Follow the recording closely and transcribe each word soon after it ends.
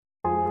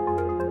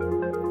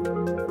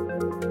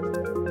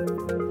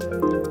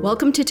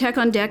Welcome to Tech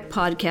on Deck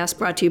podcast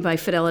brought to you by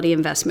Fidelity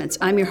Investments.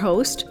 I'm your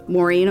host,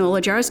 Maureen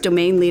Olajars,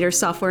 Domain Leader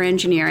Software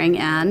Engineering,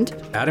 and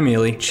Adam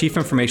Ely, Chief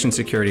Information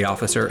Security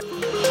Officer.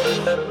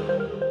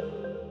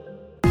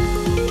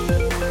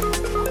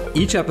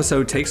 Each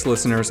episode takes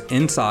listeners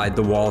inside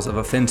the walls of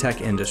a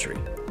fintech industry.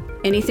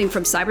 Anything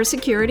from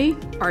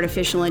cybersecurity,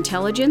 artificial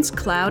intelligence,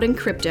 cloud, and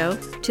crypto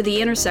to the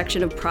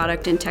intersection of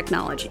product and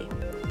technology.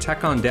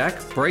 Tech on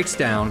Deck breaks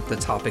down the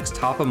topics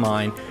top of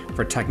mind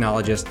for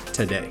technologists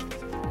today.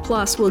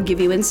 Plus, we'll give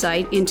you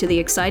insight into the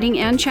exciting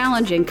and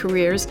challenging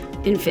careers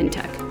in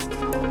fintech.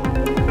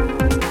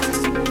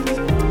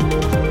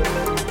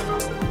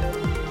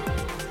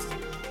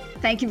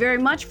 Thank you very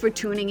much for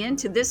tuning in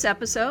to this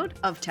episode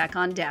of Tech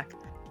on Deck.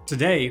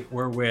 Today,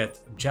 we're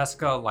with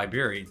Jessica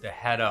Liberi, the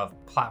head of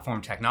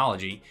platform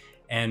technology,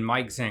 and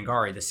Mike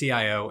Zangari, the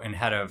CIO and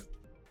head of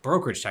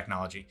brokerage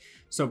technology.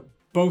 So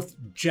both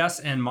Jess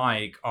and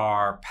Mike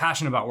are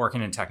passionate about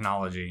working in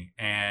technology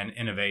and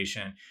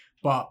innovation.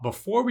 But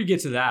before we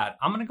get to that,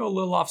 I'm going to go a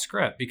little off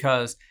script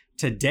because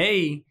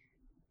today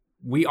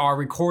we are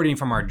recording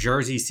from our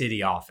Jersey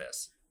City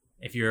office.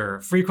 If you're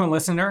a frequent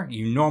listener,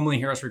 you normally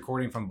hear us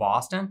recording from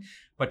Boston,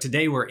 but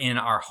today we're in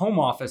our home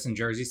office in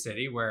Jersey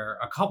City where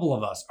a couple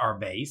of us are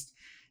based.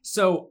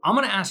 So I'm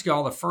going to ask you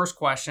all the first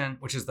question,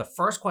 which is the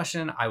first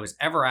question I was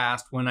ever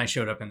asked when I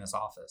showed up in this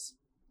office.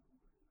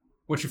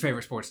 What's your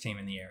favorite sports team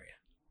in the area?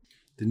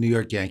 The New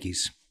York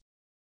Yankees.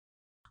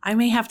 I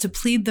may have to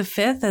plead the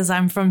fifth as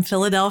I'm from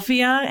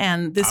Philadelphia,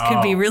 and this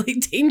could be really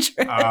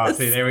dangerous. Oh,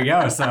 see, there we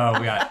go. So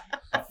we got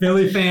a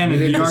Philly fan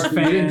and a New York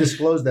fan. We didn't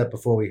disclose that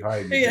before we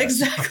hired you. Yeah,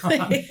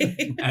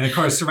 exactly. And of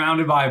course,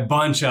 surrounded by a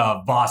bunch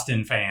of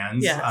Boston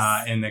fans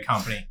in the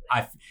company.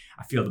 I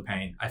feel the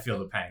pain. I feel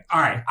the pain. All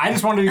right. I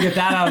just wanted to get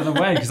that out of the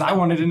way because I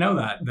wanted to know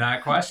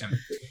that question.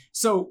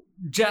 So,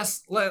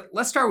 Jess,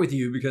 let's start with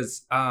you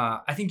because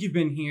I think you've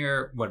been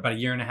here, about a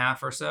year and a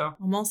half or so?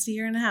 Almost a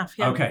year and a half,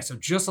 yeah. Okay, so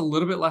just a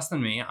little bit less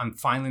than me. I'm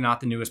finally not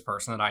the newest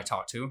person that I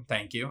talk to.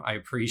 Thank you. I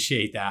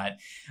appreciate that.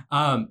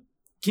 Can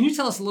you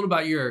tell us a little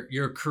about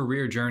your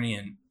career journey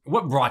and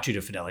what brought you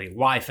to Fidelity?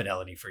 Why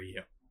Fidelity for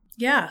you?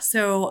 Yeah,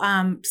 so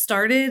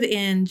started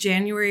in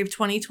January of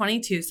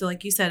 2022. So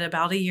like you said,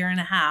 about a year and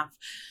a half.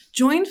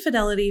 Joined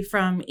Fidelity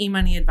from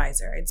eMoney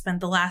Advisor. I'd spent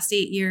the last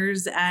 8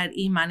 years at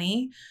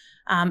eMoney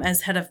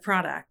as head of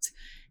product.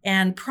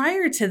 And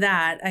prior to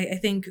that, I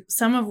think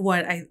some of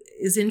what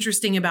is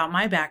interesting about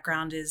my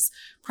background is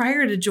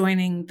prior to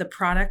joining the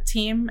product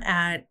team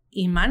at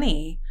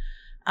eMoney,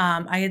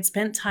 I had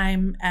spent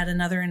time at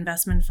another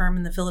investment firm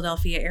in the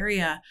Philadelphia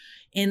area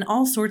in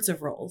all sorts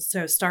of roles.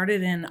 So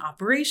started in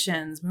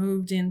operations,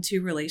 moved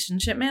into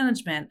relationship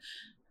management,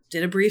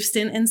 did a brief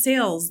stint in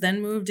sales,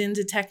 then moved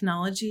into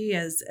technology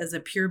as a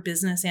pure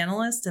business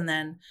analyst, and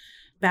then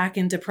back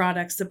into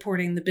product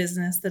supporting the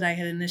business that I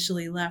had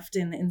initially left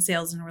in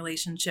sales and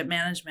relationship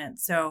management.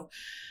 So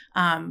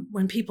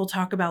when people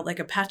talk about like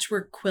a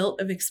patchwork quilt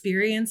of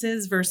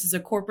experiences versus a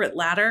corporate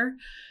ladder,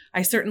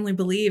 I certainly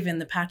believe in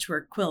the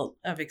patchwork quilt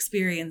of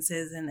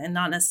experiences and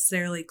not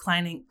necessarily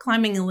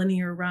climbing a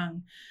linear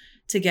rung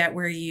to get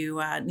where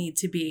you need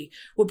to be.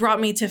 What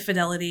brought me to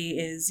Fidelity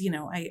is,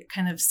 I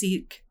kind of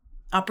seek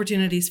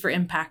opportunities for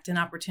impact and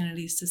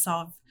opportunities to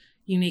solve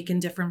unique and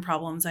different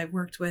problems. I've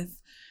worked with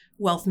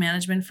wealth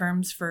management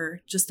firms for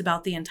just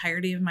about the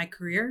entirety of my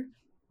career.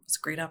 It's a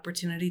great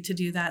opportunity to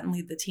do that and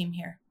lead the team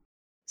here.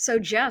 So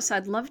Jess,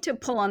 I'd love to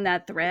pull on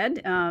that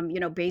thread,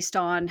 based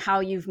on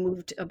how you've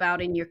moved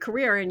about in your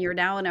career, and you're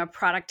now in a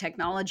product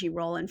technology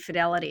role in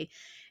Fidelity.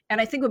 And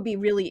I think it would be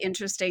really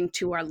interesting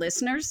to our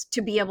listeners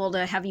to be able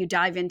to have you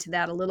dive into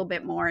that a little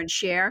bit more and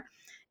share.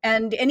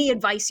 And any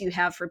advice you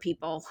have for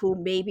people who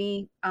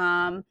maybe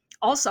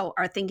also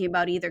are thinking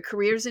about either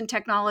careers in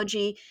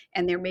technology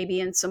and they're maybe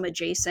in some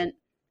adjacent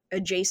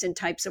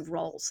types of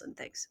roles and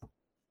things.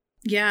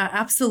 Yeah,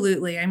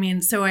 absolutely. I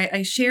mean, so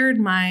I shared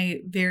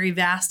my very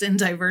vast and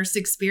diverse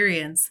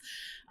experience.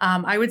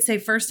 I would say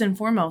first and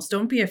foremost,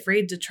 don't be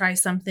afraid to try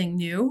something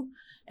new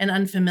and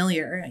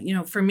unfamiliar.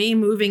 For me,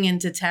 moving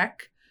into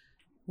tech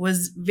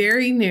was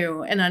very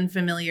new and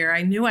unfamiliar.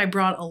 I knew I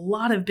brought a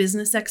lot of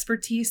business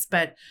expertise,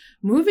 but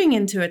moving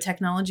into a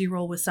technology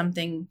role was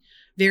something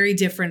very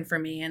different for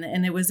me.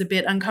 And it was a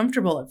bit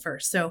uncomfortable at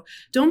first. So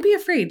don't be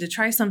afraid to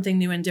try something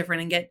new and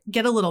different and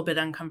get a little bit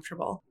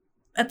uncomfortable.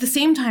 At the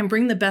same time,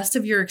 bring the best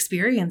of your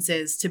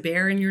experiences to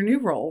bear in your new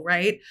role,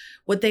 right?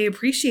 What they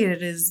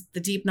appreciated is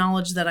the deep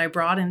knowledge that I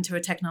brought into a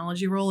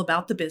technology role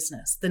about the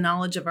business, the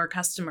knowledge of our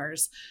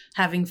customers,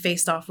 having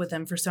faced off with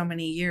them for so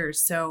many years.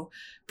 So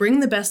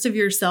bring the best of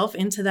yourself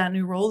into that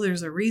new role.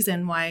 There's a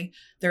reason why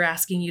they're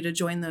asking you to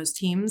join those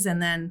teams.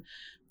 And then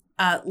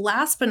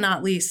last but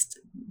not least,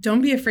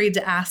 don't be afraid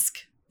to ask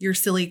your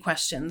silly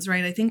questions,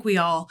 right? I think we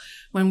all,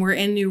 when we're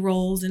in new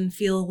roles and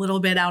feel a little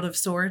bit out of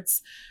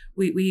sorts,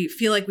 we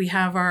feel like we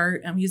have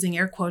I'm using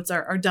air quotes,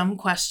 our dumb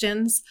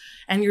questions,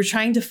 and you're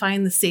trying to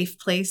find the safe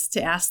place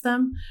to ask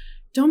them.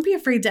 Don't be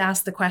afraid to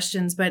ask the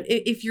questions. But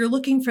if you're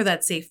looking for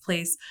that safe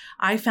place,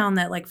 I found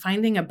that like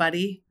finding a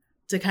buddy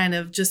to kind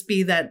of just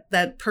be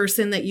that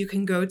person that you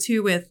can go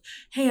to with,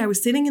 hey, I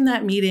was sitting in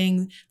that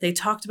meeting, they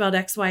talked about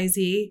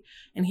XYZ,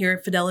 and here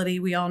at Fidelity,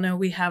 we all know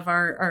we have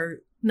our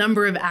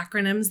number of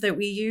acronyms that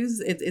we use.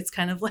 It's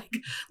kind of like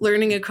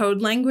learning a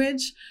code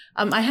language.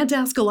 I had to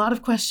ask a lot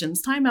of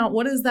questions. Time out.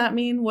 What does that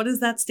mean? What does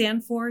that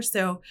stand for?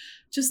 So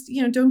just,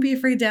 don't be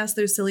afraid to ask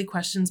those silly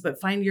questions, but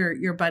find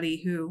your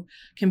buddy who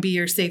can be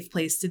your safe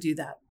place to do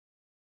that.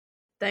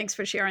 Thanks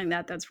for sharing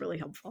that. That's really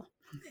helpful.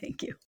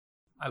 Thank you.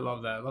 I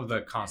love that. I love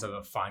the concept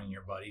of finding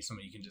your buddy,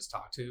 somebody you can just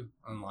talk to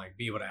and like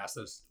be able to ask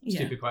those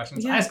stupid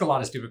questions. Yeah. I ask a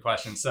lot of stupid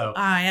questions. So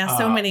I ask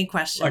so many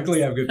questions.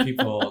 Luckily, I have good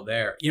people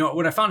there.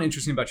 What I found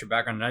interesting about your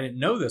background, and I didn't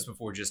know this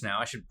before just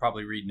now, I should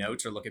probably read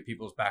notes or look at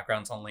people's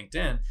backgrounds on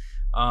LinkedIn,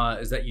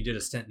 is that you did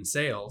a stint in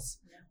sales,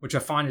 which I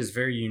find is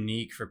very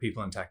unique for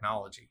people in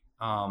technology.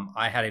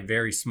 I had a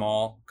very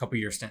small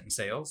couple-year stint in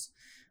sales.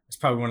 It's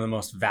probably one of the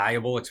most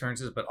valuable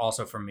experiences, but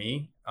also for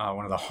me,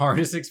 one of the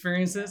hardest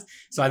experiences.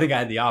 So I think I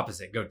had the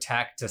opposite, go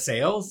tech to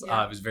sales.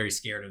 I was very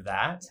scared of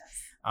that.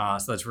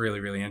 Yes. So that's really,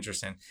 really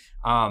interesting.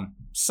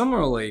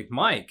 Similarly,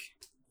 Mike,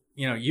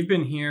 you've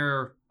been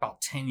here about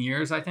 10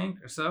 years, I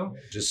think, or so.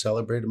 Just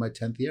celebrated my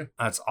 10th year.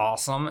 That's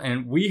awesome.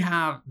 And we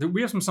have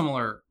some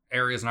similar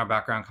areas in our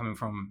background coming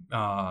from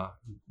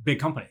big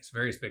companies,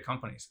 various big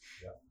companies.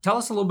 Yeah. Tell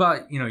us a little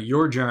about,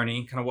 your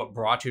journey, kind of what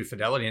brought you to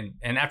Fidelity.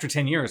 And after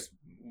 10 years,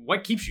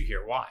 what keeps you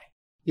here? Why?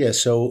 Yeah,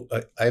 so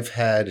I've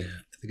had,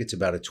 I think it's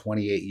about a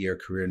 28-year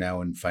career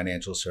now in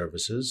financial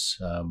services.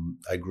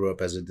 I grew up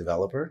as a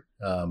developer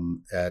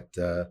at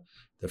the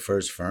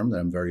first firm that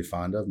I'm very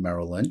fond of,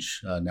 Merrill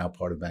Lynch, now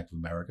part of Bank of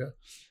America.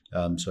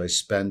 So I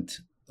spent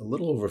a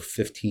little over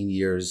 15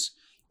 years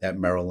at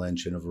Merrill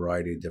Lynch in a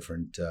variety of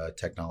different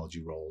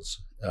technology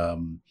roles.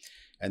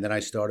 And then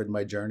I started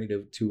my journey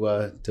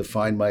to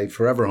find my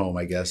forever home,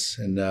 I guess.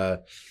 And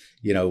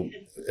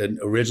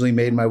originally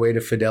made my way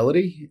to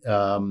Fidelity,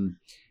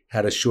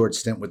 had a short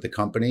stint with the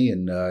company,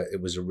 and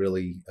it was a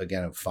really,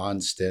 again, a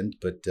fond stint,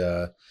 but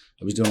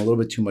I was doing a little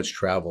bit too much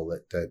travel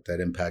that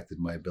impacted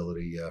my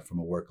ability from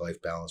a work-life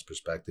balance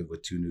perspective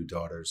with two new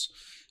daughters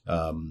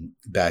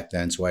back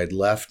then. So I had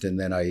left, and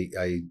then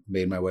I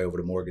made my way over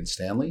to Morgan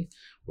Stanley,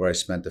 where I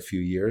spent a few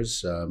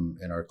years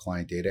in our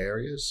client data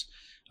areas.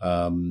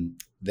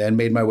 Then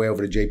made my way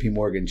over to JP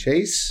Morgan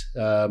Chase,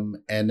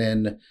 and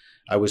then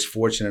I was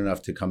fortunate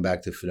enough to come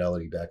back to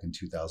Fidelity back in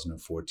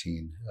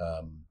 2014.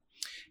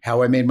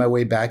 How I made my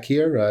way back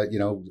here,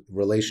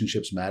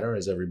 relationships matter,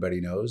 as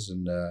everybody knows.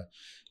 And,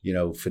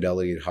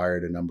 Fidelity had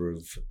hired a number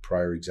of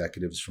prior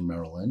executives from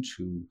Merrill Lynch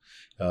who,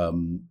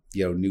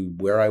 knew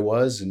where I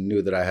was and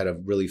knew that I had a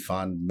really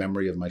fond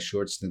memory of my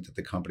short stint at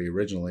the company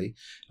originally.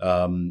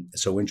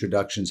 So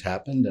introductions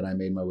happened, and I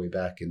made my way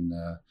back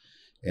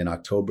in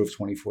October of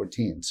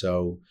 2014.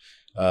 So,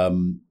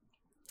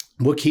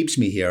 what keeps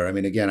me here? I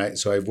mean, again,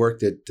 I've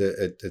worked at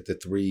the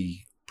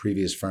three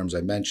previous firms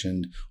I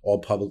mentioned, all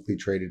publicly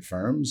traded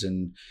firms.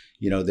 And,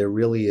 there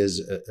really is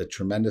a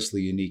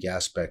tremendously unique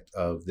aspect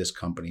of this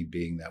company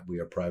being that we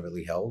are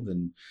privately held,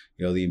 and,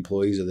 the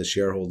employees are the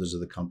shareholders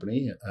of the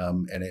company.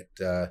 And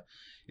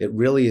it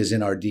really is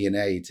in our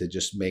DNA to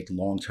just make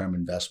long-term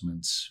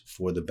investments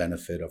for the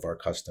benefit of our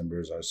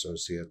customers, our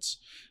associates,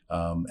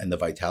 and the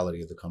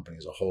vitality of the company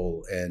as a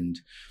whole. And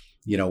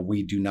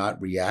we do not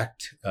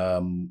react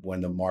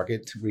when the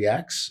market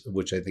reacts,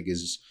 which I think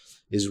is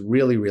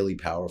really, really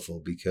powerful,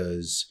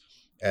 because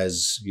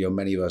as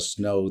many of us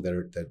know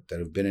that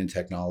have been in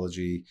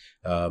technology,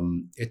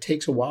 it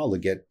takes a while to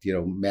get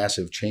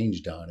massive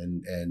change done,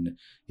 and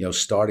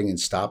starting and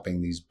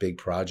stopping these big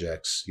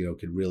projects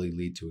could really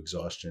lead to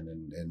exhaustion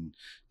and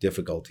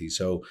difficulty.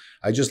 So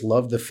I just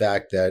love the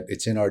fact that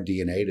it's in our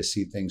DNA to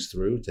see things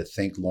through, to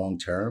think long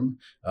term.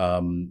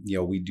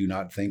 We do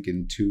not think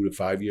in 2 to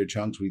 5 year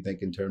chunks. We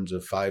think in terms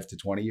of 5 to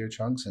 20 year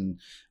chunks,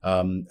 and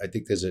I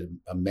think there's a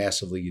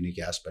massively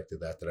unique aspect of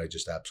that I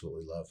just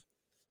absolutely love.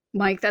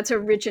 Mike, that's a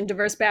rich and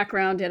diverse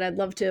background, and I'd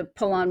love to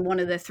pull on one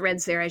of the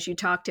threads there as you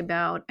talked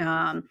about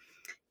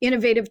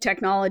innovative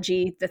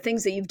technology, the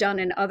things that you've done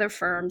in other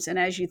firms, and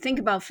as you think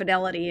about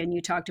Fidelity, and you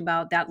talked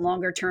about that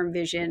longer term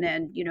vision,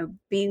 and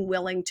being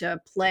willing to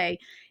play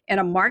in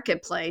a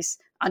marketplace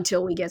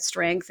until we get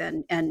strength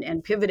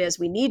and pivot as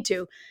we need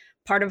to.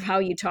 Part of how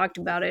you talked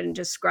about it and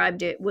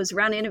described it was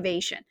around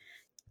innovation.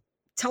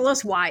 Tell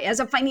us why. As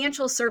a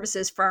financial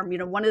services firm,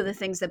 one of the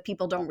things that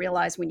people don't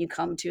realize when you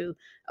come to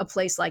a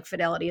place like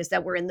Fidelity is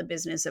that we're in the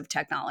business of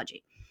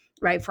technology,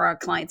 right, for our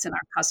clients and our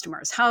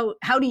customers. How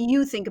do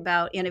you think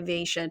about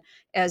innovation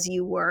as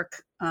you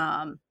work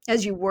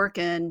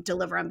and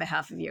deliver on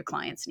behalf of your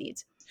clients'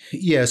 needs?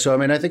 Yeah, so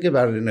I think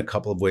about it in a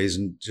couple of ways,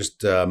 and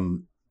just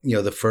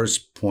the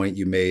first point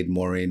you made,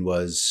 Maureen,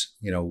 was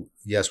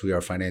yes, we are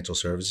a financial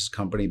services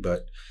company,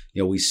 but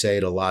we say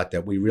it a lot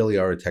that we really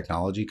are a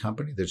technology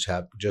company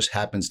that just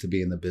happens to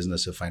be in the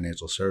business of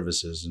financial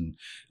services,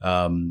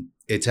 and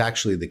it's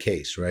actually the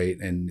case, right?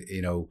 And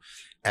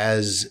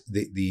as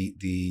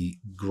the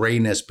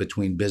grayness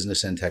between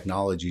business and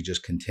technology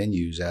just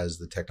continues, as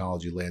the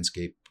technology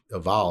landscape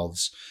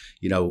evolves,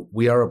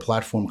 we are a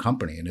platform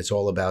company, and it's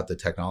all about the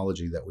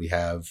technology that we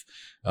have,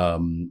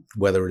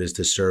 whether it is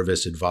to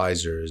service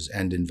advisors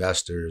and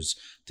investors,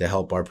 to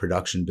help our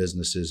production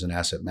businesses and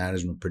asset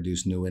management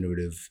produce new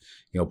innovative,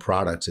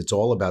 products. It's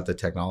all about the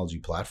technology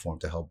platform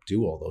to help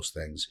do all those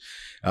things.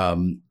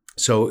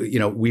 So,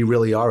 we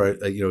really are,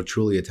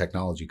 truly a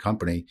technology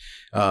company.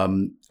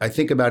 I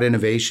think about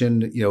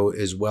innovation,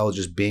 as well,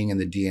 just being in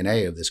the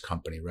DNA of this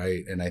company,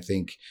 right? And I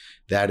think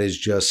that is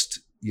just,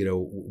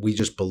 we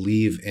just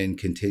believe in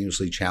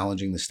continuously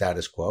challenging the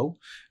status quo,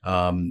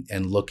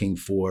 and looking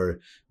for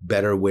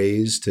better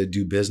ways to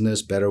do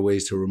business, better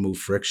ways to remove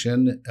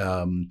friction,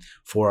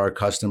 for our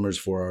customers,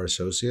 for our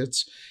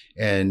associates.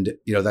 And,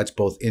 that's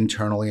both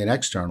internally and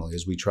externally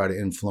as we try to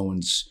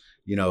influence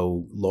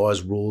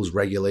laws, rules,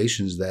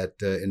 regulations that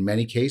in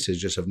many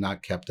cases just have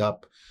not kept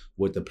up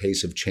with the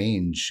pace of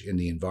change in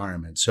the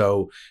environment.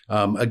 So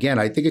again,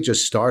 I think it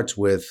just starts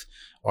with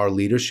our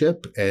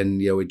leadership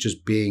and, it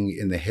just being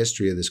in the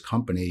history of this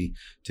company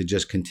to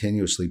just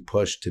continuously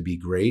push to be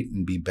great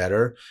and be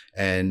better.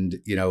 And,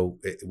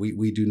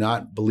 we do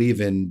not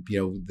believe in,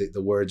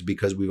 the words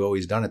because we've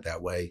always done it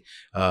that way.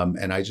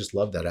 And I just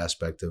love that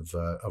aspect of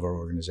our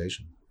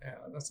organization. Yeah,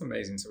 that's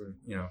amazing. So,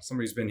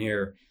 somebody's been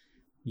here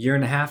year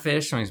and a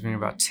half-ish. Somebody's been here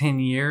about 10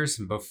 years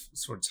and both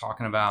sort of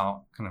talking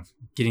about kind of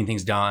getting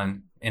things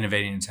done,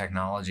 innovating in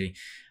technology.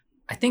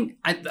 I think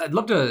I'd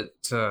love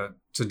to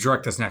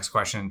direct this next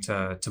question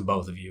to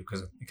both of you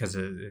because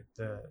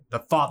the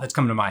thought that's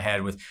come to my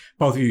head with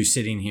both of you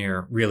sitting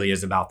here really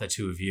is about the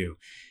two of you.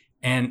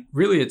 And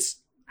really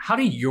it's, how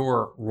do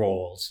your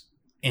roles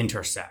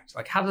intersect?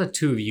 Like, how do the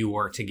two of you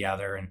work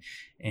together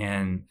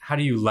and how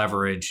do you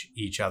leverage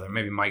each other?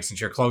 Maybe Mike,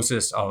 since you're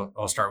closest,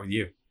 I'll start with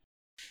you.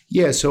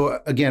 Yeah. So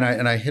again,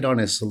 I hit on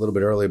this a little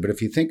bit earlier, but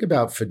if you think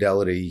about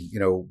Fidelity,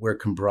 we're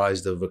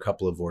comprised of a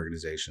couple of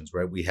organizations,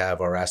 right? We have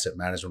our asset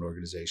management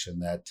organization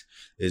that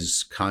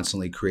is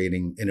constantly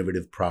creating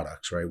innovative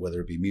products, right?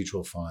 Whether it be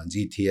mutual funds,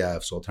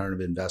 ETFs,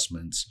 alternative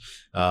investments.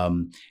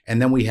 And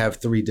then we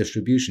have 3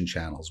 distribution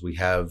channels. We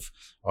have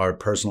our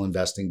personal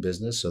investing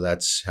business. So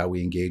that's how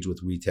we engage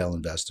with retail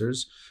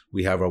investors.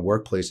 We have our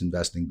workplace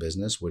investing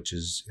business, which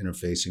is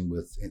interfacing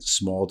with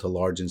small to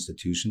large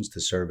institutions to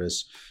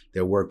service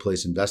their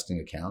workplace investing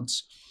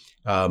accounts.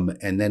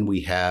 And then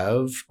we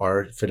have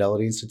our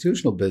Fidelity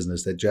institutional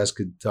business that Jess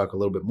could talk a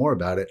little bit more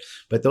about it.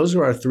 But those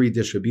are our 3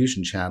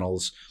 distribution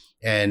channels.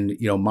 And,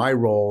 my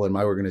role and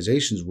my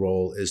organization's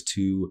role is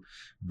to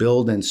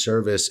build and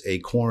service a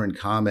core and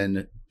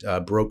common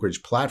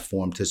brokerage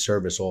platform to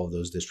service all of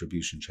those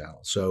distribution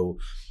channels. So,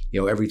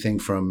 everything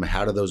from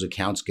how do those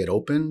accounts get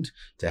opened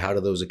to how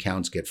do those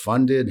accounts get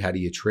funded? How do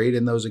you trade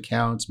in those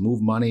accounts,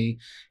 move money?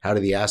 How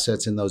do the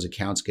assets in those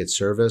accounts get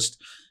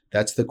serviced?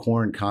 That's the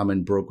core and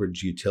common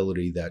brokerage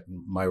utility that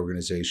my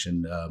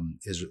organization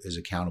is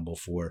accountable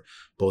for,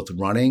 both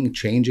running,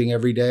 changing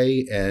every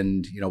day,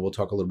 and we'll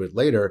talk a little bit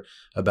later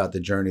about the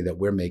journey that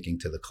we're making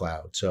to the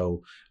cloud.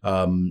 So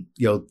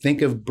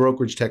think of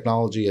brokerage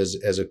technology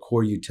as a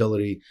core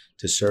utility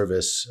to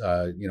service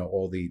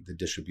all the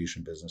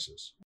distribution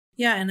businesses.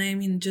 Yeah, and I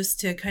mean,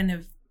 just to kind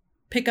of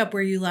pick up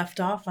where you left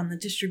off on the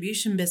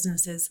distribution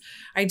businesses,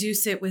 I do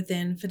sit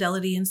within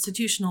Fidelity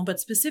Institutional, but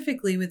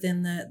specifically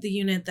within the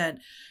unit that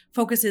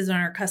focuses on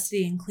our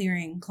custody and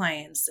clearing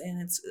clients, and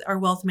it's our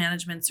wealth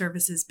management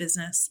services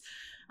business.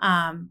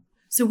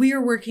 So we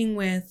are working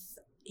with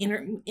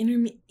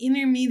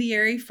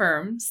intermediary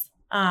firms,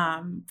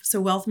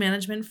 so wealth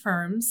management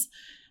firms,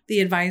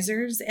 the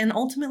advisors, and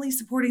ultimately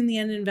supporting the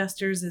end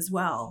investors as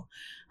well.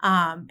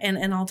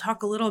 And I'll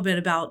talk a little bit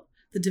about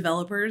the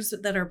developers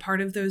that are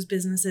part of those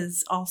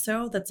businesses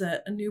also. That's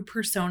a new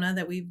persona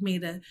that we've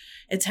made an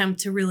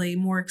attempt to really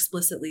more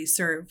explicitly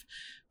serve.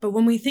 But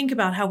when we think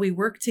about how we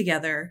work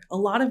together, a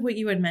lot of what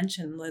you had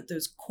mentioned, like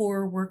those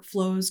core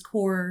workflows,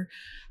 core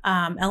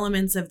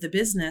elements of the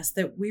business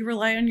that we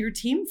rely on your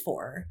team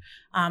for,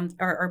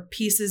 are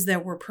pieces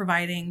that we're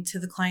providing to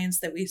the clients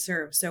that we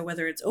serve. So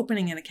whether it's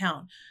opening an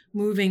account,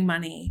 moving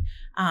money,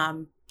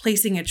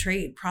 placing a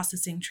trade,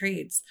 processing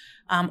trades,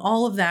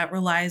 all of that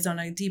relies on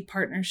a deep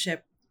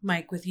partnership,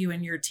 Mike, with you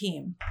and your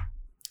team.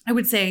 I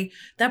would say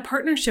that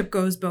partnership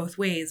goes both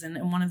ways.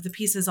 And one of the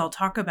pieces I'll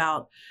talk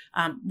about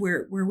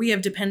where we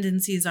have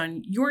dependencies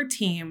on your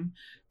team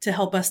to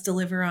help us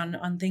deliver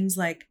on things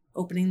like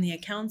opening the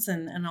accounts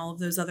and all of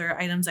those other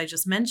items I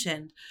just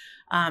mentioned.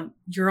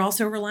 You're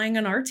also relying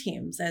on our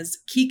teams as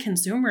key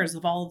consumers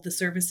of all of the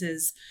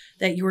services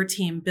that your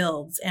team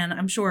builds. And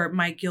I'm sure,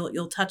 Mike,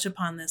 you'll touch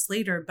upon this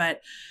later,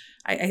 but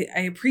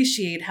I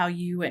appreciate how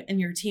you and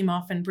your team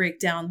often break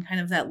down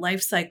kind of that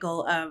life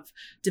cycle of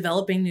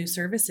developing new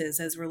services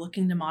as we're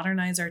looking to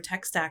modernize our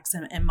tech stacks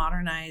and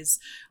modernize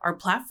our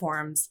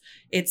platforms.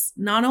 It's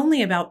not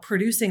only about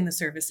producing the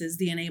services,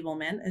 the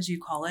enablement, as you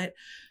call it,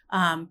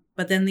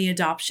 but then the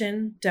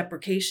adoption,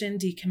 deprecation,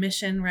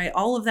 decommission, right?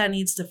 All of that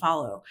needs to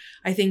follow.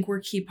 I think we're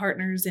key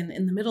partners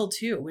in the middle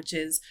too, which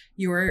is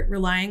you're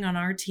relying on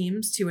our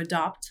teams to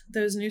adopt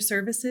those new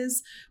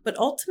services, but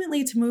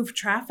ultimately to move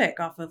traffic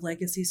off of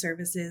legacy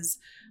services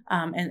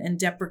and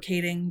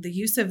deprecating the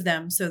use of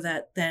them so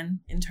that then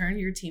in turn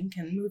your team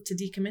can move to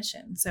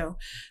decommission. So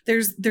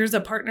there's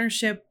a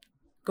partnership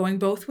going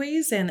both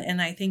ways.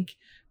 And I think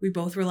we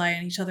both rely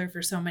on each other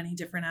for so many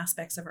different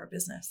aspects of our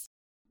business.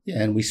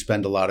 Yeah, and we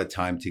spend a lot of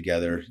time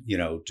together,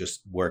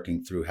 just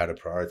working through how to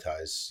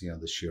prioritize,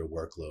 the sheer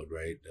workload,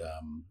 right?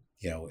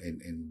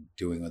 In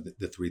doing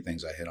the three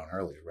things I hit on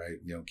earlier, right?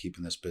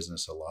 Keeping this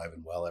business alive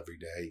and well every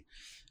day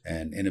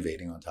and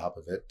innovating on top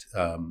of it.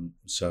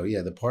 So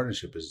yeah, the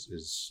partnership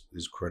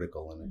is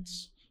critical,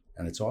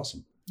 and it's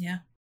awesome. Yeah.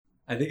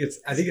 I think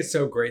it's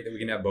so great that we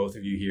can have both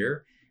of you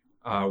here,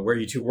 where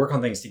you two work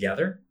on things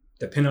together,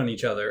 depend on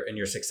each other, and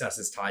your success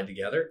is tied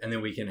together. And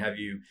then we can have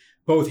you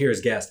both here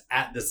as guests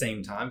at the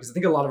same time. Because I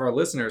think a lot of our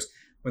listeners,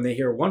 when they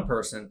hear one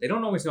person, they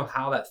don't always know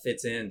how that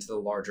fits into the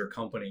larger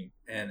company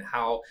and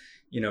how,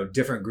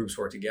 different groups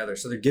work together.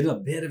 So they're getting a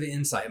bit of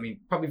insight. I mean,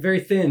 probably very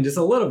thin, just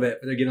a little bit,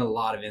 but they're getting a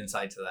lot of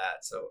insight to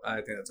that. So I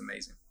think that's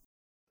amazing.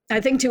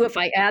 I think too, if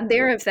I add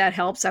there, if that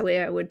helps,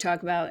 I would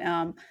talk about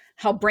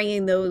how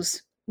bringing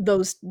those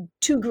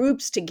two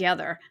groups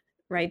together,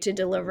 right, to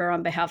deliver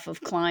on behalf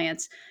of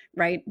clients,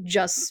 right,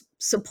 just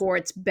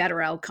supports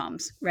better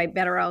outcomes, right,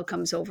 better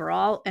outcomes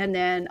overall, and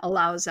then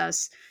allows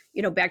us,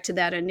 back to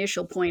that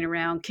initial point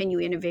around, can you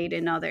innovate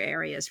in other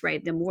areas,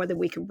 right? The more that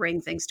we can bring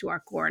things to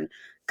our core and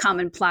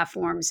common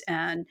platforms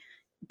and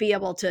be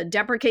able to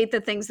deprecate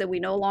the things that we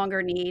no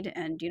longer need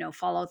and,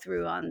 follow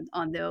through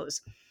on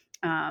those.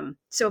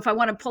 So if I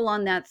want to pull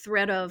on that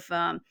thread of,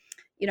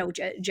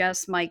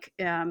 Jess, Mike,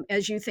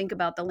 as you think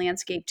about the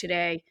landscape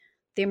today,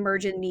 the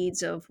emergent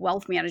needs of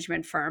wealth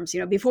management firms,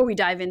 before we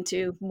dive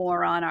into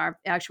more on our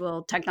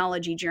actual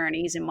technology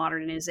journeys and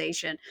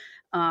modernization,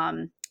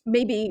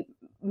 maybe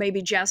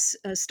Jess,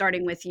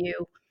 starting with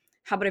you,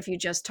 how about if you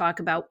just talk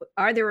about,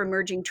 are there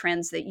emerging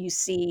trends that you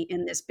see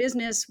in this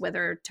business,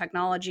 whether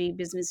technology,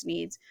 business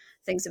needs,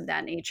 things of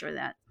that nature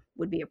that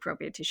would be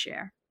appropriate to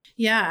share?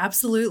 Yeah,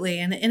 absolutely.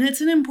 And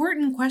it's an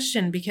important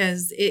question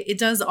because it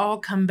does all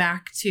come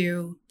back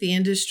to the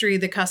industry,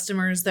 the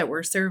customers that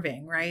we're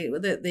serving, right?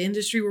 The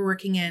industry we're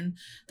working in,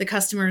 the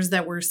customers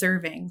that we're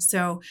serving.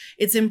 So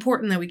it's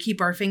important that we keep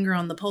our finger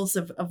on the pulse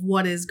of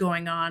what is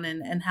going on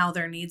and how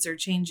their needs are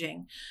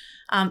changing.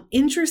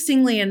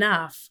 Interestingly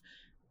enough,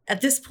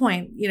 at this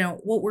point,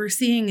 what we're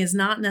seeing is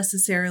not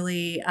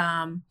necessarily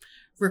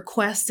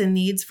requests and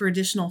needs for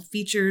additional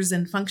features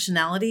and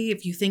functionality.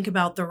 If you think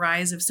about the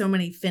rise of so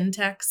many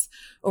fintechs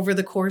over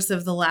the course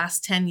of the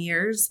last 10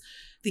 years,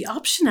 the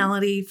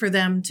optionality for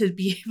them to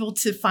be able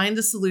to find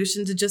a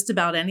solution to just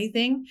about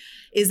anything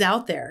is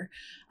out there.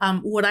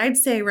 What I'd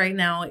say right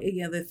now,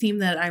 the theme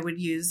that I would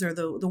use or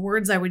the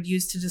words I would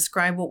use to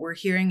describe what we're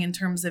hearing in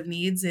terms of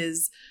needs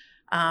is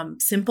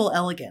simple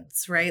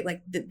elegance, right?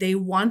 Like they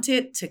want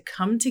it to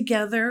come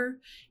together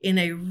in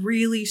a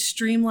really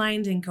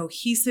streamlined and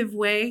cohesive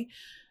way,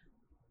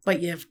 but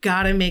you've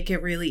got to make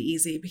it really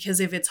easy, because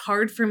if it's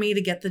hard for me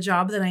to get the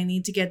job that I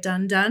need to get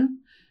done,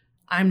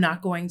 I'm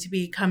not going to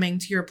be coming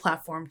to your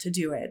platform to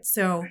do it.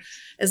 So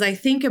as I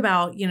think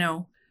about,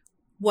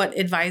 what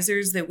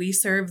advisors that we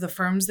serve, the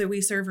firms that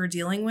we serve are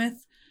dealing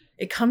with,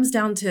 it comes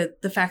down to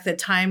the fact that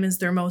time is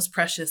their most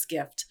precious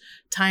gift.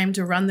 Time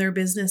to run their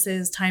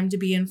businesses, time to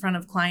be in front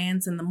of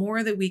clients. And the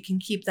more that we can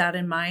keep that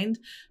in mind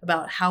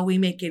about how we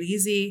make it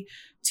easy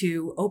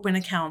to open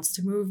accounts,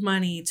 to move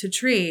money, to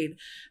trade,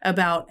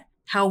 about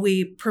how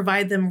we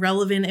provide them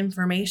relevant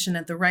information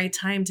at the right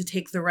time to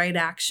take the right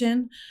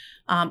action,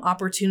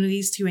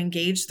 opportunities to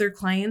engage their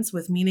clients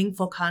with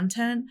meaningful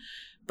content.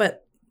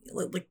 But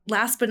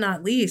last but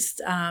not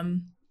least,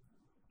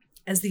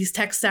 as these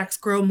tech stacks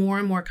grow more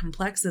and more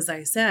complex, as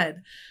I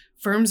said,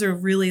 firms are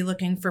really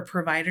looking for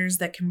providers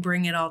that can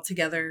bring it all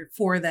together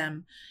for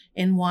them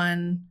in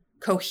one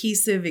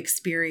cohesive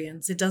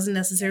experience. It doesn't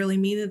necessarily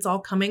mean it's all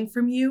coming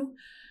from you,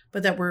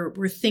 but that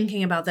we're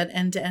thinking about that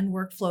end-to-end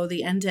workflow,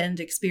 the end-to-end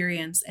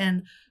experience,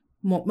 and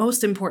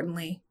most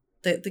importantly,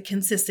 the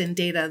consistent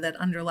data that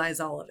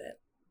underlies all of it.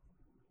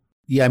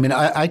 Yeah, I mean,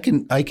 I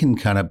can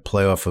kind of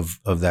play off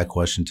of that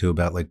question too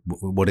about like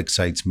what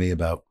excites me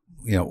about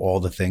all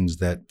the things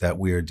that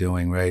we are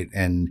doing, right?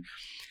 And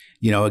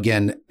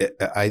again,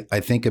 I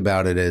think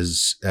about it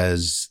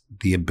as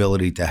the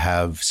ability to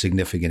have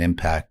significant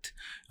impact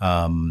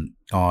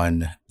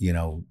on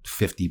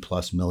 50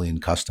 plus million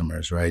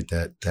customers, right?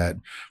 That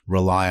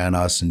rely on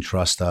us and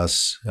trust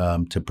us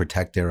to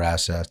protect their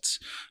assets,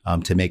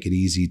 to make it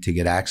easy to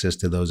get access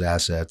to those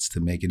assets,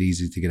 to make it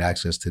easy to get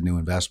access to new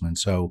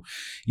investments. So,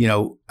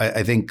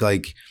 I think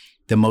like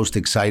the most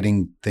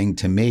exciting thing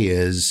to me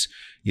is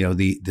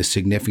the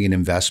significant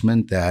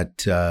investment that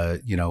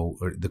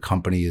the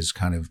company is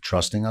kind of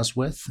trusting us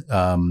with,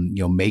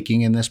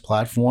 making in this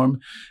platform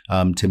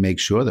to make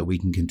sure that we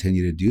can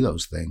continue to do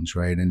those things,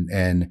 right?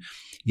 And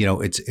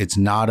it's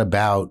not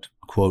about,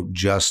 quote,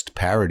 just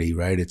parity,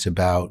 right? It's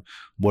about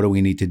what do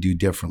we need to do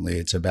differently?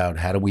 It's about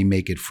how do we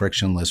make it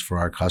frictionless for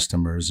our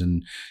customers?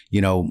 And,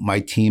 my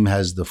team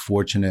has the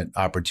fortunate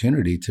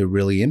opportunity to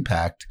really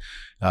impact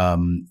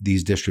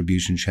these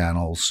distribution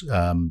channels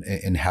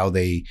and how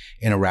they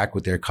interact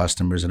with their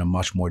customers in a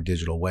much more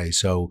digital way.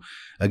 So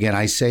again,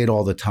 I say it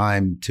all the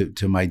time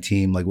to my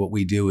team, like what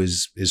we do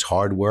is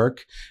hard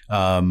work.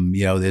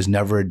 There's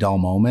never a dull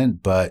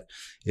moment, but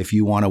if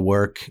you want to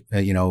work,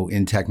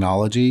 in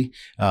technology,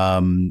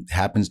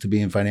 happens to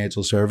be in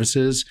financial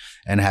services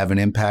and have an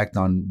impact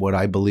on what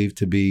I believe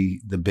to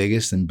be the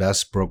biggest and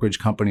best brokerage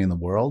company in the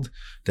world,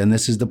 then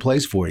this is the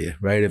place for you,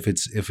 right? If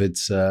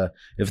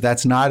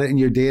that's not in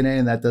your DNA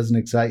and that doesn't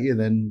excite you,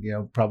 then,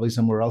 probably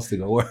somewhere else to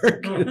go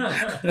work.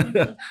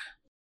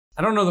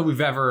 I don't know that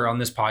we've ever on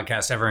this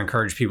podcast ever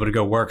encouraged people to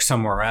go work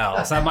somewhere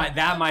else. That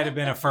might have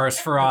been a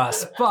first for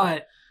us,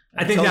 but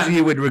I think that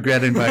you would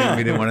regret inviting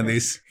me to one of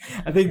these.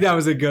 I think that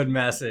was a good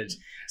message.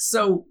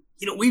 So,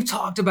 we've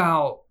talked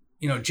about,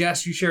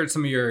 Jess, you shared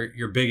some of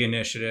your big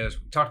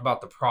initiatives. We talked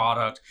about the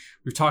product.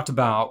 We've talked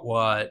about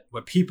what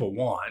people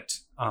want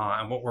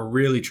and what we're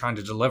really trying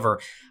to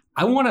deliver.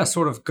 I want to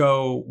sort of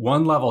go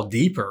one level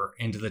deeper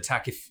into the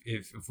tech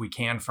if we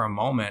can for a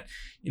moment.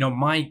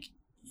 Mike,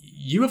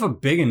 you have a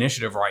big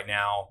initiative right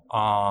now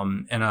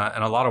and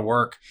a lot of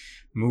work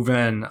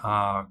moving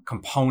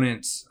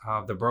components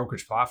of the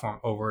brokerage platform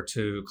over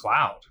to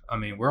cloud. I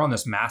mean, we're on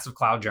this massive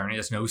cloud journey.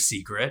 It's no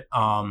secret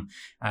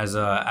as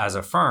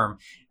a firm,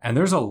 and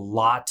there's a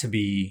lot to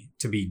be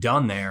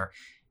done there.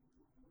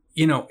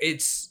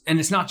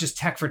 It's not just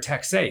tech for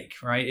tech's sake,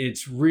 right?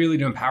 It's really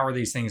to empower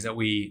these things that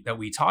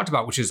we talked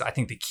about, which is, I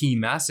think, the key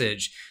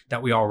message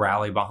that we all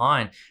rally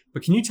behind.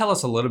 But can you tell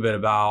us a little bit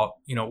about,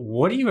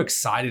 what are you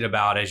excited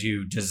about as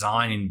you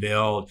design and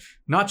build,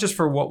 not just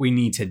for what we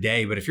need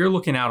today, but if you're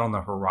looking out on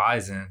the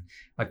horizon,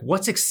 like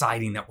what's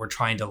exciting that we're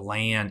trying to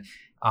land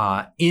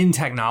in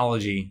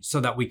technology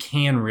so that we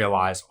can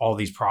realize all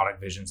these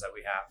product visions that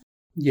we have?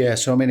 Yeah.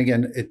 So, I mean,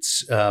 again,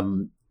 it's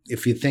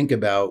if you think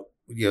about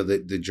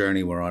the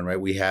journey we're on,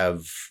 right? We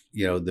have,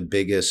 the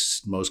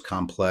biggest, most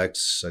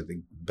complex, I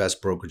think,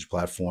 best brokerage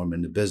platform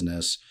in the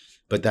business,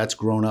 but that's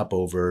grown up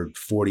over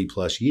 40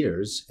 plus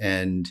years.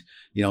 And,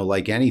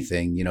 like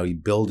anything,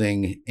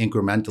 building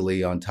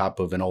incrementally on top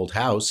of an old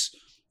house,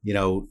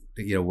 there's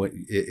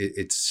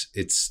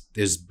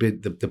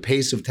been the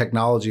pace of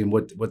technology and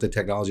what the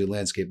technology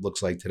landscape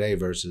looks like today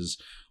versus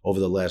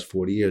over the last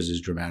 40 years is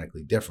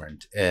dramatically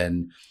different.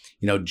 And,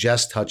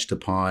 Jess touched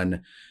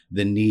upon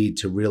the need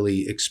to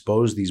really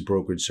expose these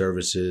brokerage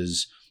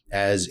services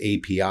as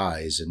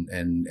APIs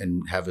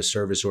and have a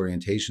service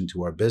orientation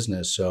to our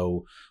business.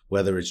 So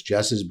whether it's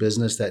Jess's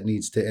business that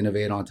needs to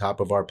innovate on top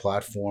of our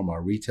platform,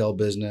 our retail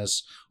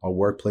business, our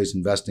workplace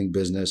investing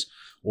business,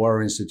 or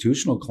our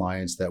institutional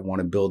clients that want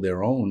to build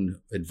their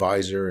own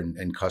advisor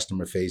and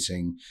customer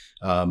facing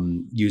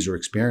user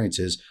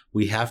experiences,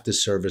 we have to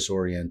service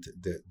orient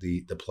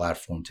the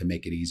platform to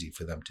make it easy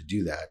for them to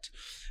do that.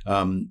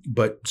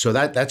 But so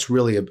that's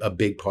really a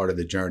big part of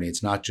the journey.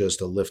 It's not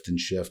just a lift and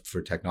shift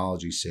for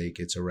technology's sake.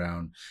 It's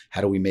around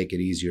how do we make it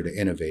easier to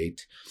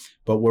innovate.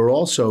 But we're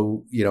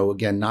also,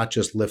 again, not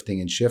just lifting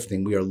and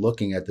shifting. We are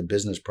looking at the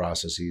business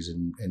processes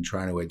and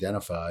trying to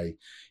identify,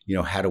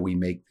 how do we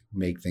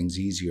make things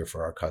easier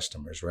for our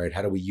customers, right?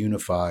 How do we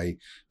unify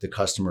the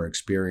customer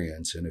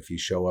experience? And if you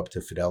show up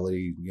to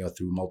Fidelity,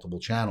 through multiple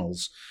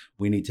channels,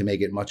 we need to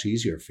make it much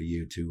easier for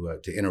you to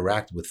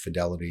interact with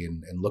Fidelity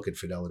and look at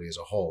Fidelity as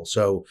a whole.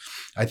 So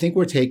I think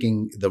we're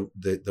taking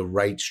the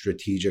right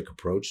strategic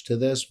approach to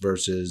this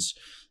versus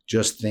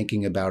just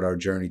thinking about our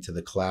journey to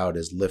the cloud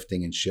as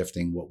lifting and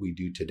shifting what we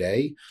do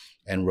today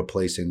and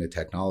replacing the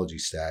technology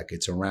stack.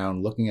 It's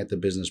around looking at the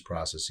business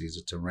processes.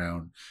 It's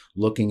around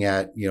looking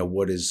at,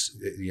 what is,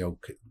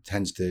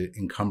 tends to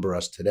encumber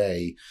us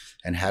today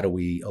and how do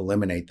we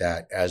eliminate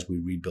that as we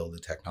rebuild the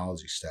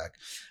technology stack.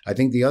 I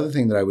think the other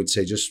thing that I would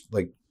say, just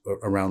like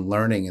around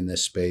learning in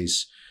this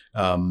space,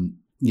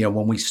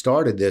 when we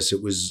started this,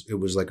 it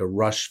was like a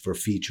rush for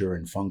feature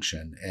and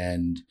function.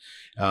 And,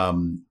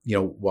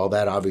 while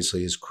that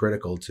obviously is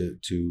critical to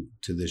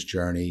this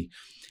journey,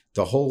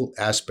 the whole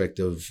aspect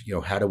of,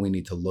 how do we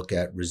need to look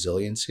at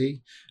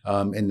resiliency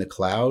in the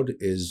cloud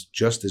is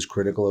just as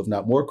critical, if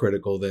not more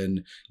critical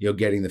than,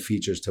 getting the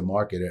features to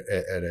market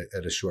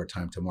at a short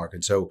time to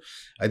market. So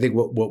I think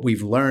what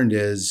we've learned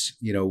is,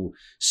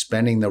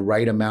 spending the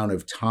right amount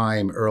of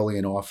time early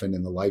and often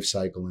in the life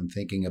cycle and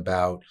thinking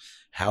about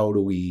how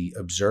do we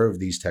observe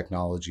these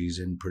technologies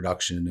in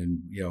production and,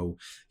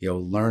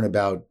 learn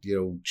about,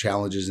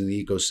 challenges in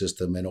the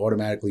ecosystem and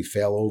automatically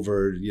fail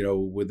over,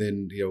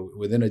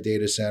 within a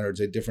data center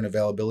to different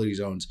availability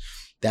zones.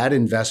 That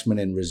investment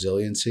in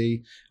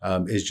resiliency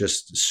is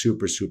just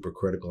super, super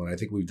critical. And I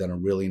think we've done a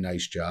really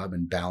nice job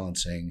in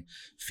balancing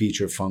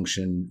feature,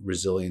 function,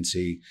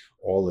 resiliency,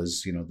 all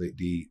as,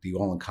 the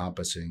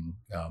all-encompassing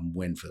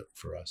win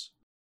for us.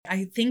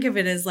 I think of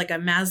it as like a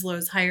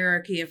Maslow's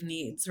hierarchy of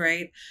needs,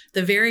 right?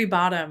 The very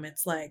bottom,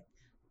 it's like,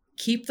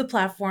 keep the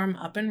platform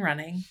up and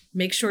running,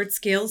 make sure it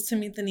scales to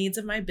meet the needs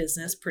of my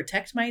business,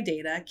 protect my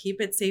data,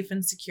 keep it safe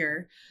and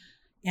secure,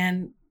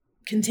 and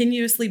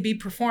continuously be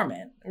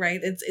performant, right?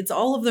 It's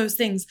all of those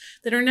things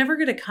that are never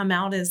going to come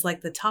out as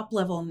like the top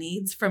level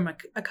needs from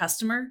a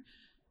customer.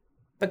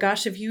 But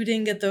gosh, if you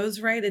didn't get those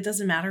right, it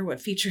doesn't matter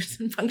what features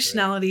and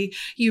functionality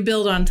you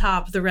build on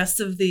top. The rest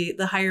of the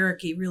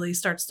hierarchy really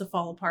starts to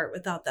fall apart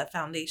without that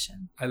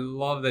foundation. I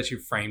love that you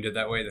framed it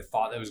that way. The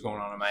thought that was going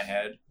on in my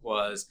head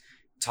was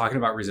talking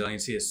about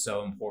resiliency is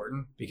so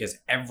important because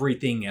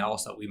everything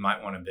else that we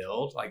might want to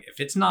build, like if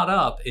it's not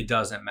up, it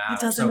doesn't matter.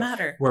 It doesn't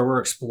matter. Where we're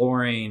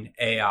exploring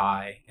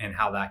AI and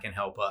how that can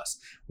help us,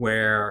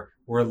 where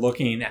we're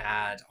looking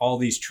at all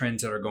these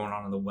trends that are going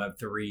on in the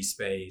Web3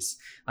 space,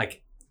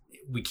 like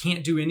we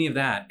can't do any of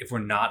that if we're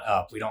not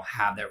up. We don't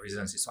have that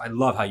resiliency. So I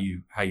love how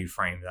you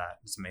frame that.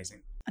 It's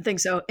amazing. I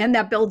think so. And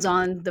that builds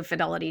on the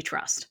Fidelity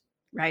trust,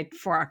 right?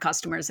 For our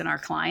customers and our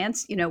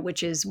clients,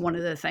 which is one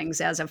of the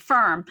things as a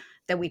firm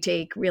that we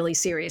take really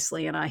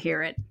seriously. And I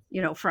hear it,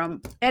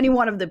 from any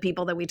one of the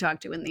people that we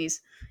talk to in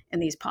these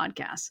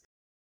podcasts.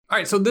 All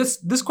right. So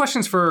this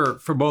question's for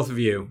both of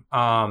you.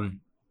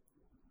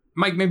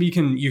 Mike, maybe you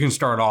can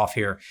start off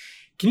here.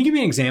 Can you give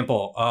me an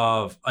example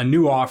of a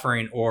new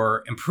offering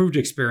or improved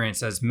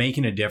experience that's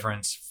making a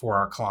difference for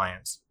our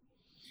clients?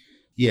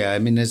 Yeah, I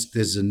mean,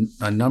 there's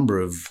a number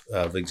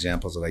of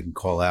examples that I can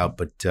call out,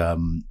 but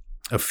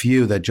a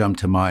few that jump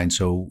to mind.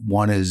 So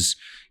one is,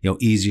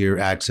 easier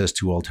access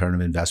to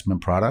alternative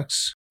investment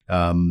products.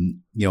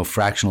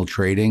 Fractional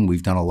trading.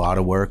 We've done a lot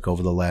of work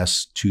over the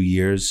last 2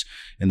 years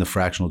in the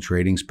fractional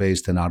trading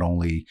space to not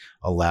only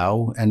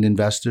allow end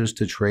investors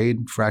to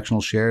trade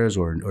fractional shares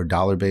or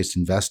dollar-based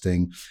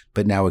investing,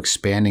 but now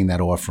expanding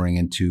that offering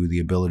into the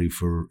ability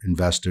for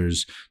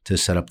investors to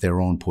set up their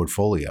own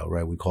portfolio,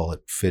 right? We call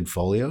it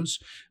Fidfolios,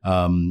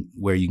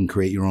 where you can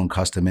create your own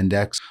custom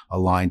index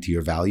aligned to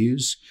your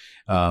values.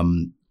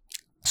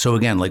 So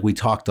again, like we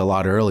talked a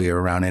lot earlier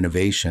around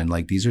innovation,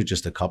 like these are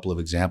just a couple of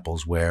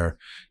examples where,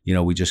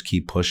 we just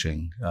keep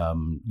pushing,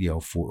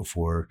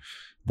 for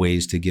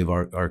ways to give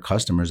our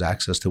customers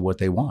access to what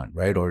they want,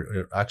 right?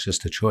 Or access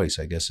to choice,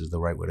 I guess is the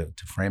right way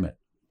to frame it.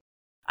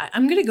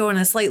 I'm going to go in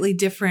a slightly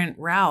different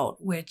route,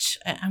 which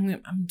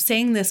I'm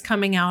saying this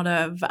coming out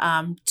of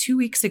 2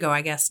 weeks ago,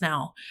 I guess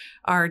now,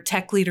 our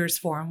Tech Leaders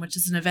Forum, which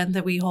is an event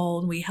that we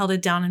hold. We held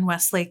it down in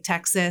Westlake,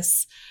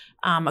 Texas,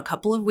 a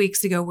couple of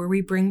weeks ago, where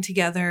we bring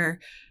together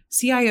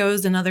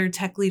CIOs and other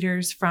tech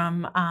leaders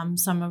from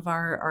some of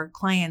our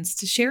clients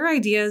to share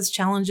ideas,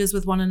 challenges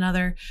with one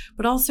another,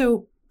 but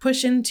also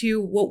push into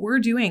what we're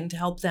doing to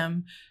help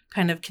them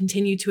kind of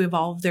continue to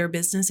evolve their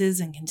businesses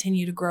and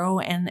continue to grow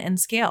and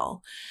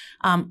scale.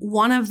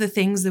 One of the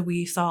things that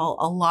we saw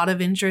a lot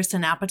of interest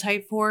and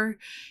appetite for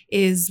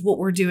is what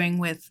we're doing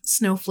with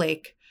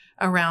Snowflake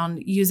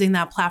around using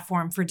that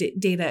platform for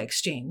data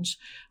exchange.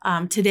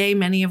 Today,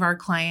 many of our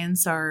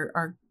clients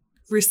are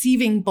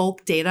receiving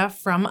bulk data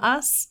from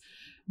us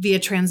via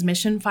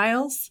transmission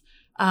files,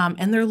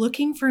 and they're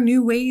looking for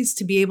new ways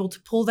to be able to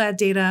pull that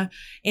data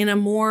in a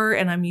more,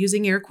 and I'm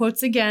using air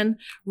quotes again,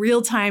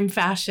 real-time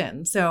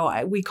fashion.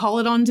 So we call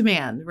it on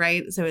demand,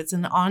 right? So it's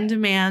an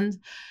on-demand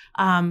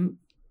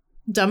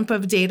dump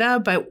of data,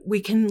 but we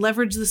can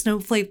leverage the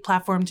Snowflake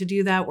platform to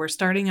do that. We're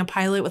starting a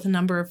pilot with a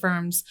number of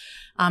firms,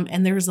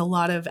 and there's a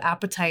lot of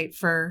appetite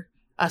for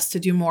us to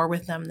do more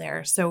with them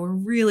there. So we're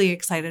really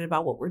excited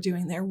about what we're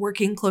doing there,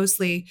 working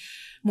closely,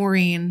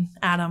 Maureen,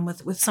 Adam,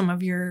 with some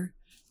of your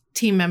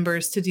team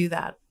members to do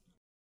that.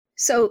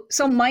 So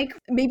Mike,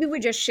 maybe we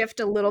just shift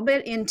a little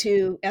bit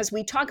into, as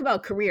we talk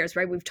about careers,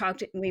 right?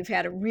 We've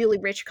had a really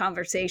rich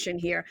conversation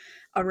here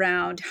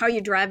around how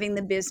you're driving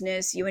the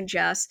business, you and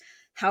Jess,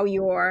 how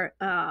you're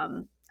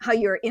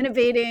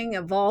innovating,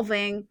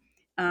 evolving,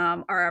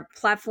 our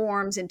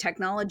platforms and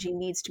technology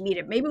needs to meet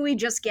it. Maybe we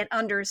just get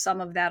under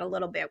some of that a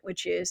little bit,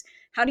 which is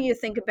how do you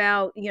think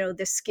about,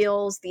 the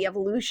skills, the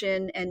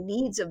evolution and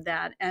needs of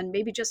that, and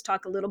maybe just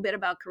talk a little bit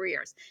about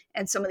careers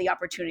and some of the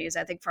opportunities.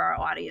 I think for our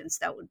audience,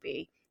 that would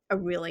be a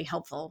really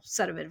helpful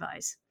set of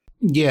advice.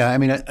 Yeah, I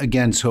mean,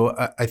 again, so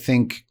I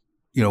think,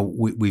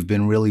 we've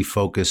been really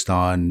focused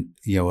on,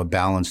 a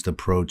balanced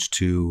approach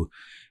to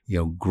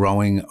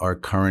growing our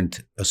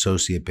current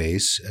associate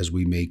base as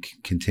we make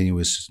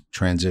continuous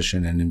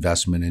transition and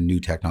investment in new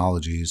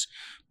technologies,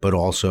 but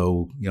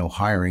also,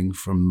 hiring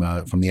from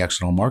the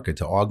external market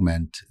to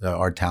augment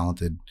our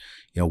talented,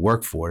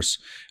 workforce.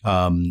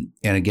 And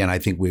again, I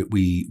think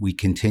we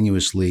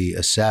continuously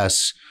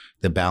assess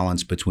the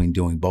balance between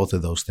doing both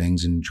of those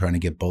things and trying to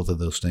get both of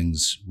those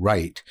things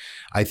right.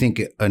 I think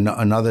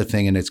another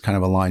thing, and it's kind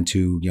of aligned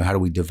to, how do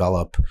we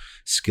develop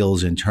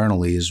skills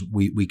internally, is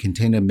we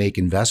continue to make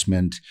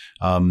investment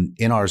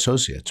in our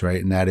associates,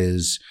 right? And that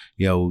is,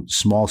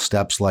 small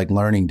steps like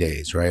learning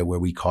days, right? Where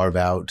we carve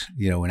out,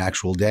 an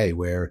actual day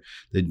where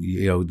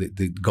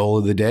the goal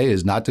of the day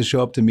is not to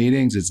show up to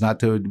meetings. It's not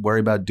to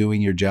worry about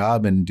doing your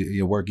job and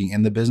working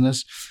in the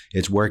business.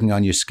 It's working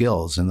on your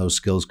skills. And those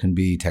skills can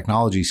be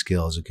technology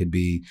skills. It could could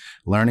be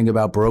learning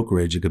about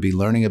brokerage. It could be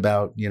learning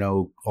about,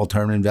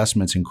 alternative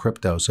investments in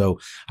crypto. So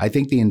I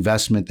think the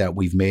investment that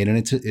we've made, and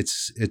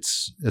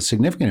it's a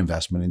significant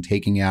investment in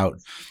taking out,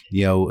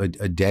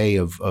 a day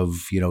of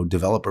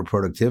developer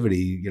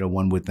productivity,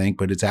 one would think,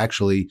 but it's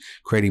actually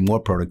creating more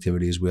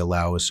productivity as we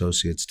allow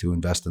associates to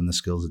invest in the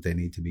skills that they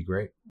need to be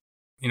great.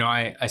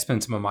 I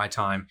spend some of my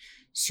time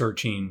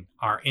searching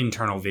our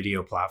internal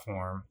video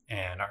platform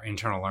and our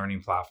internal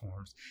learning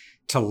platforms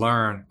to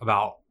learn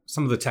about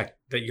some of the tech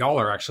that y'all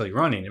are actually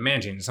running and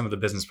managing, some of the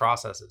business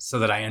processes, so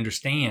that I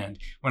understand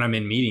when I'm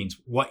in meetings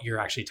what you're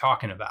actually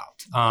talking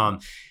about.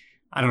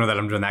 I don't know that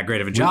I'm doing that great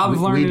of a job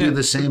of learning. We do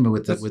the same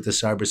with the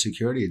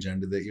cybersecurity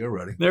agenda that you're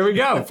running. There we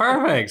go.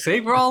 Perfect.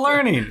 See, we're all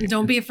learning.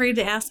 Don't be afraid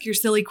to ask your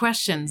silly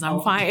questions. I'm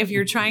fine if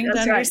you're trying to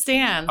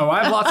understand. Right.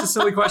 I have lots of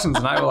silly questions,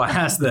 and I will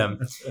ask them.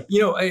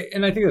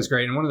 And I think that's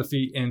great.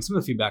 And some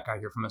of the feedback I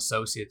hear from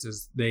associates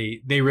is they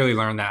really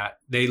learn that.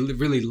 They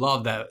really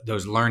love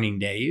those learning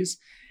days,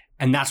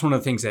 and that's one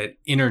of the things that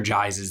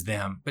energizes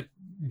them. But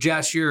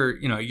Jess, you're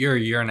a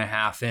year and a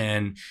half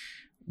in.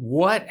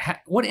 What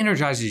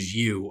energizes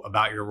you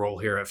about your role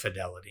here at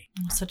Fidelity?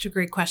 Such a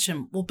great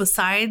question. Well,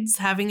 besides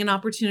having an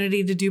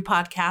opportunity to do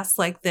podcasts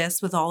like this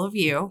with all of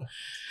you,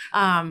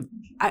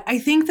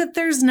 I think that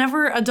there's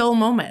never a dull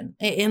moment.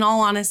 In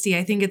all honesty,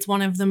 I think it's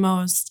one of the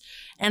most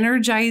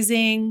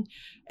energizing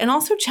and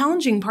also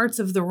challenging parts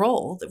of the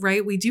role,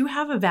 right? We do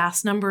have a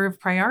vast number of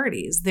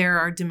priorities. There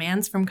are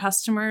demands from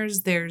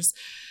customers. There's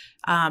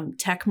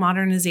tech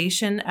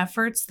modernization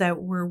efforts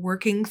that we're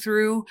working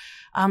through.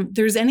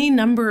 There's any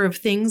number of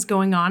things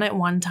going on at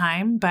one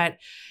time, but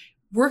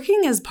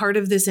working as part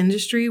of this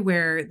industry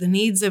where the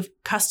needs of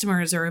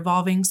customers are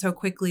evolving so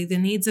quickly, the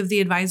needs of the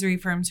advisory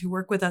firms who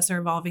work with us are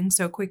evolving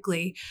so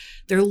quickly,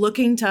 they're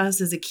looking to us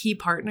as a key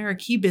partner, a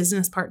key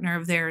business partner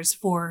of theirs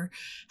for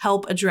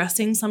help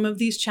addressing some of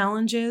these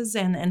challenges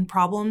and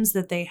problems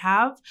that they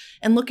have,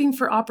 and looking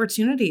for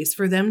opportunities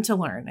for them to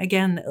learn.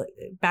 Again,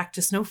 back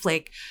to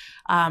Snowflake,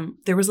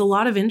 there was a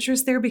lot of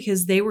interest there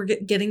because they were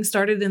getting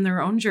started in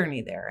their own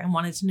journey there and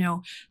wanted to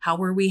know, how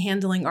were we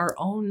handling our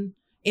own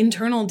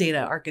internal data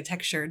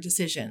architecture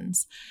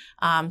decisions?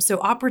 So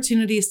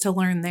opportunities to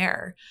learn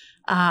there.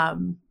 I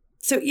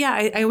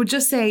would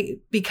just say,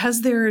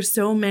 because there are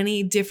so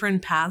many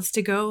different paths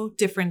to go,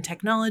 different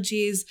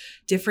technologies,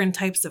 different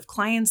types of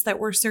clients that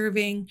we're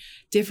serving,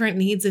 different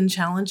needs and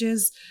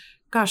challenges,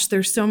 gosh,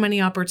 there's so many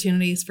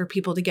opportunities for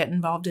people to get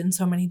involved in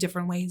so many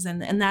different ways.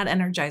 And that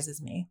energizes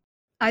me.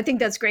 I think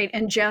that's great.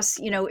 And Jess,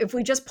 if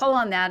we just pull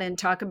on that and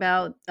talk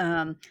about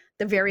the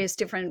various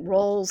different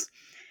roles,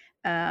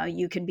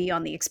 you can be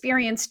on the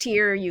experience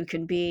tier, you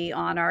can be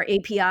on our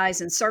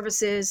APIs and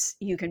services,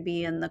 you can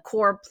be in the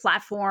core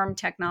platform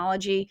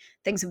technology,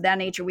 things of that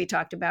nature we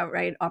talked about,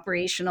 right?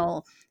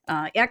 Operational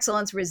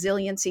excellence,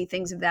 resiliency,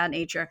 things of that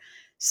nature.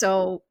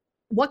 So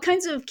what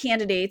kinds of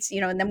candidates,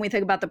 and then we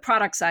think about the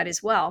product side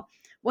as well.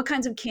 What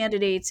kinds of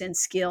candidates and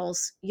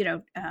skills,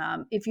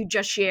 if you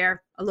just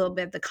share a little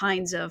bit the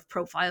kinds of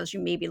profiles you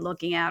may be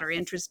looking at or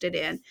interested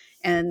in,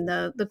 and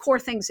the core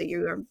things that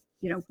you are,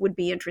 would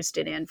be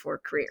interested in for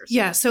careers.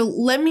 Yeah. So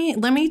let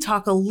me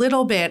talk a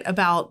little bit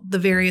about the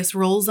various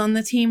roles on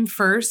the team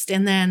first,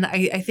 and then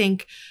I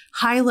think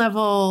high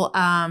level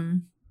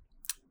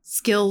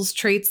skills,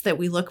 traits that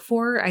we look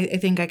for, I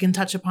think I can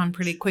touch upon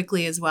pretty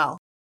quickly as well.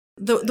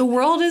 The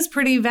world is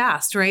pretty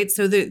vast, right?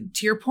 So to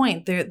your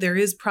point, there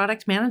is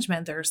product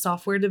management, there's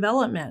software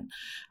development,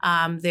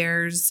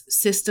 there's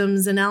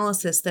systems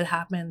analysis that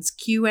happens,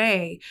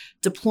 QA,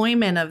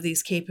 deployment of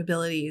these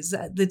capabilities.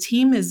 The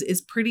team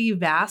is pretty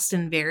vast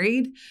and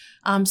varied.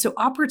 So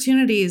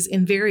opportunities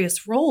in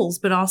various roles,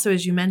 but also,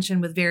 as you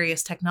mentioned, with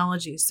various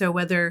technologies. So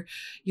whether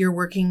you're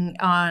working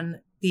on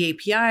the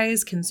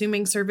APIs,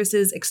 consuming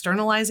services,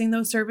 externalizing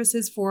those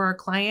services for our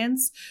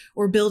clients,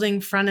 or building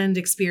front-end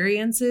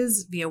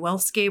experiences via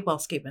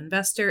Wellscape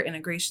Investor,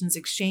 Integrations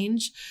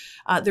Exchange.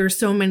 There are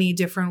so many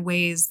different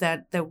ways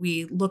that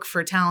we look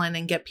for talent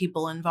and get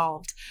people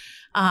involved.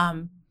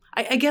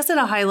 I guess at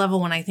a high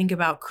level, when I think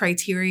about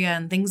criteria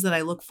and things that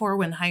I look for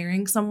when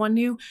hiring someone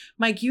new,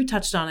 Mike, you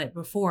touched on it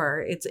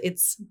before.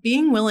 It's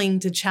being willing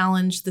to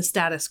challenge the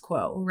status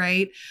quo,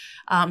 right?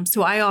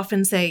 So I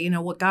often say,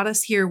 what got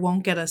us here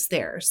won't get us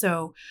there.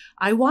 So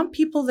I want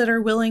people that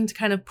are willing to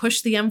kind of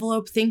push the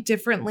envelope, think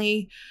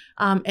differently,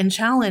 and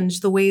challenge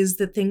the ways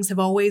that things have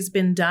always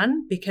been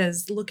done,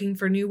 because looking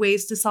for new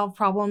ways to solve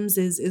problems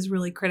is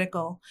really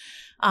critical.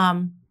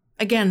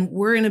 Again,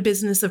 we're in a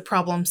business of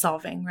problem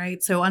solving,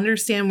 right? So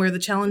understand where the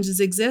challenges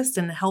exist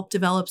and help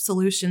develop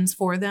solutions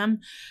for them.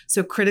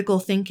 So critical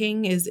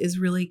thinking is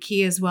really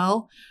key as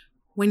well.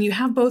 When you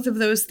have both of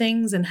those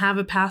things and have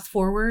a path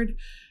forward,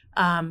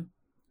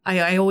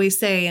 I always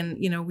say, and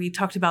we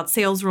talked about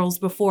sales roles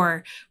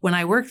before, when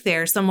I worked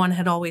there, someone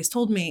had always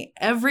told me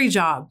every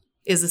job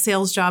is a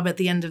sales job at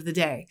the end of the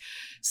day.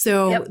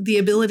 So The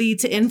ability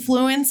to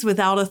influence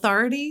without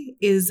authority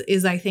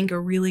is I think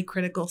a really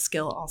critical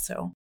skill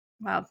also.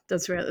 Wow,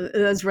 that's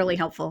really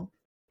helpful.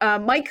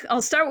 Mike,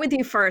 I'll start with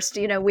you first.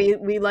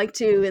 We like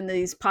to, in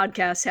these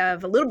podcasts,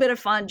 have a little bit of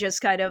fun,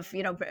 just kind of,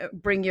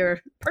 bring your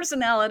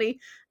personality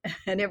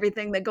and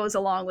everything that goes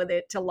along with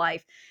it to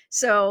life.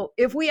 So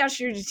if we asked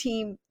your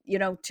team,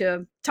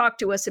 to talk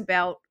to us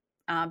about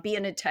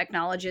being a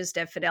technologist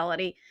at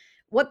Fidelity,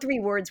 what 3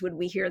 words would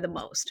we hear the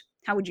most?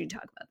 How would you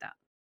talk about that?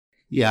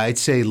 Yeah, I'd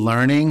say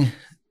learning,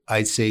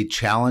 I'd say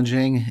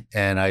challenging,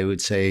 and I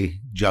would say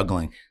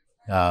juggling.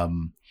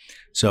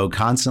 So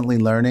constantly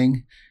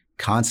learning,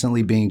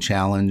 constantly being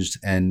challenged,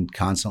 and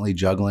constantly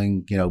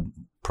juggling,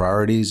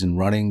 priorities and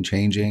running,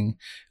 changing.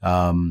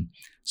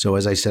 So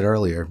as I said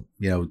earlier,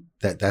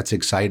 that's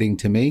exciting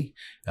to me,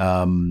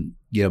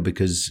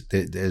 because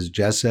as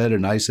Jess said,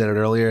 and I said it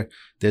earlier,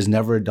 there's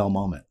never a dull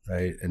moment,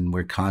 right? And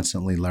we're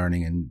constantly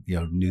learning and,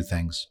 new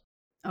things.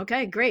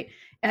 Okay, great.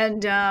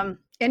 And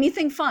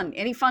anything fun,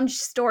 any fun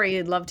story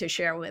you'd love to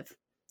share with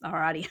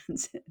our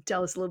audience?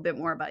 Tell us a little bit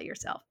more about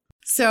yourself.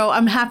 So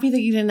I'm happy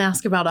that you didn't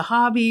ask about a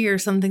hobby or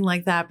something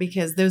like that,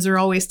 because those are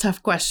always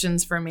tough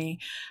questions for me.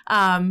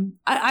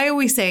 I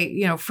always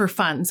say, for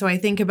fun. So I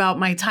think about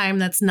my time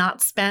that's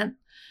not spent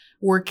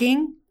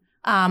working.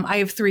 I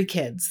have 3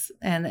 kids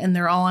and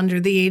they're all under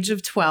the age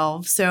of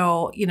 12.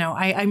 So,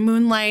 I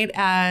moonlight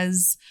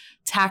as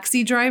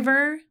taxi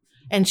driver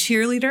and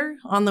cheerleader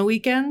on the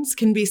weekends,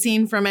 can be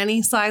seen from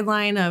any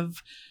sideline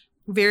of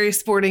various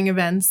sporting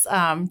events,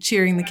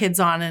 cheering the kids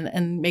on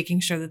and making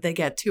sure that they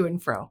get to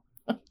and fro.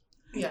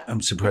 Yeah,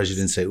 I'm surprised you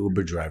didn't say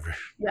Uber driver.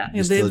 Yeah,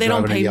 they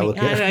don't pay me.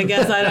 I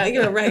guess I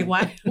don't. Right?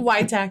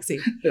 Why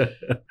taxi?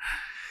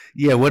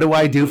 Yeah. What do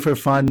I do for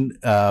fun?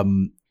 I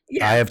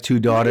have 2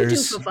 daughters. What do you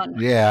do for fun?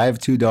 Yeah, I have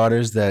 2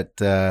 daughters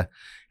that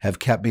have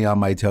kept me on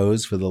my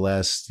toes for the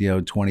last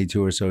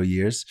 22 or so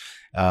years.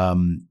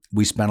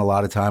 We spend a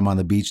lot of time on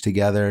the beach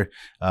together.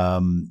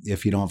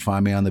 If you don't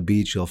find me on the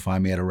beach, you'll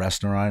find me at a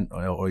restaurant,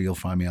 or you'll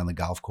find me on the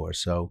golf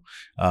course. So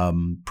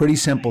pretty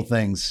simple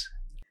things.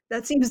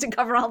 That seems to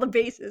cover all the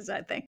bases,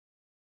 I think.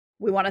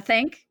 We want to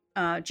thank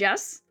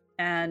Jess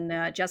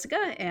and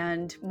Jessica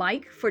and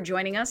Mike for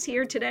joining us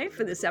here today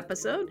for this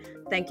episode.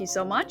 Thank you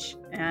so much.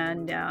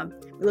 And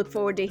we look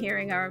forward to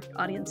hearing our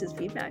audience's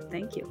feedback.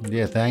 Thank you.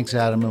 Yeah, thanks,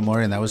 Adam and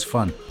Maureen. That was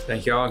fun.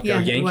 Thank you all. Go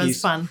Yankees. It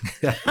was fun.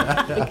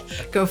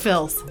 Go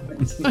Phils.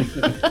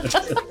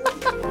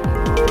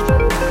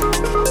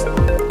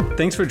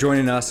 Thanks for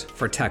joining us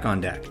for Tech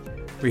on Deck.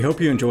 We hope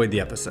you enjoyed the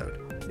episode.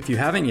 If you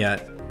haven't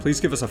yet, please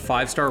give us a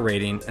 5-star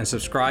rating and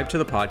subscribe to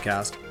the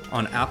podcast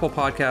on Apple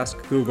Podcasts,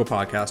 Google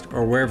Podcasts,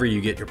 or wherever you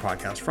get your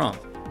podcast from.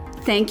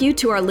 Thank you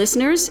to our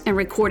listeners and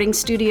recording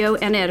studio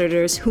and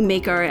editors who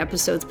make our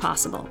episodes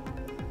possible.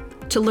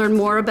 To learn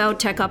more about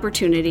tech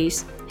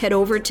opportunities, head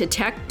over to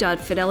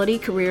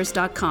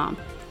tech.fidelitycareers.com.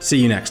 See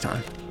you next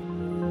time.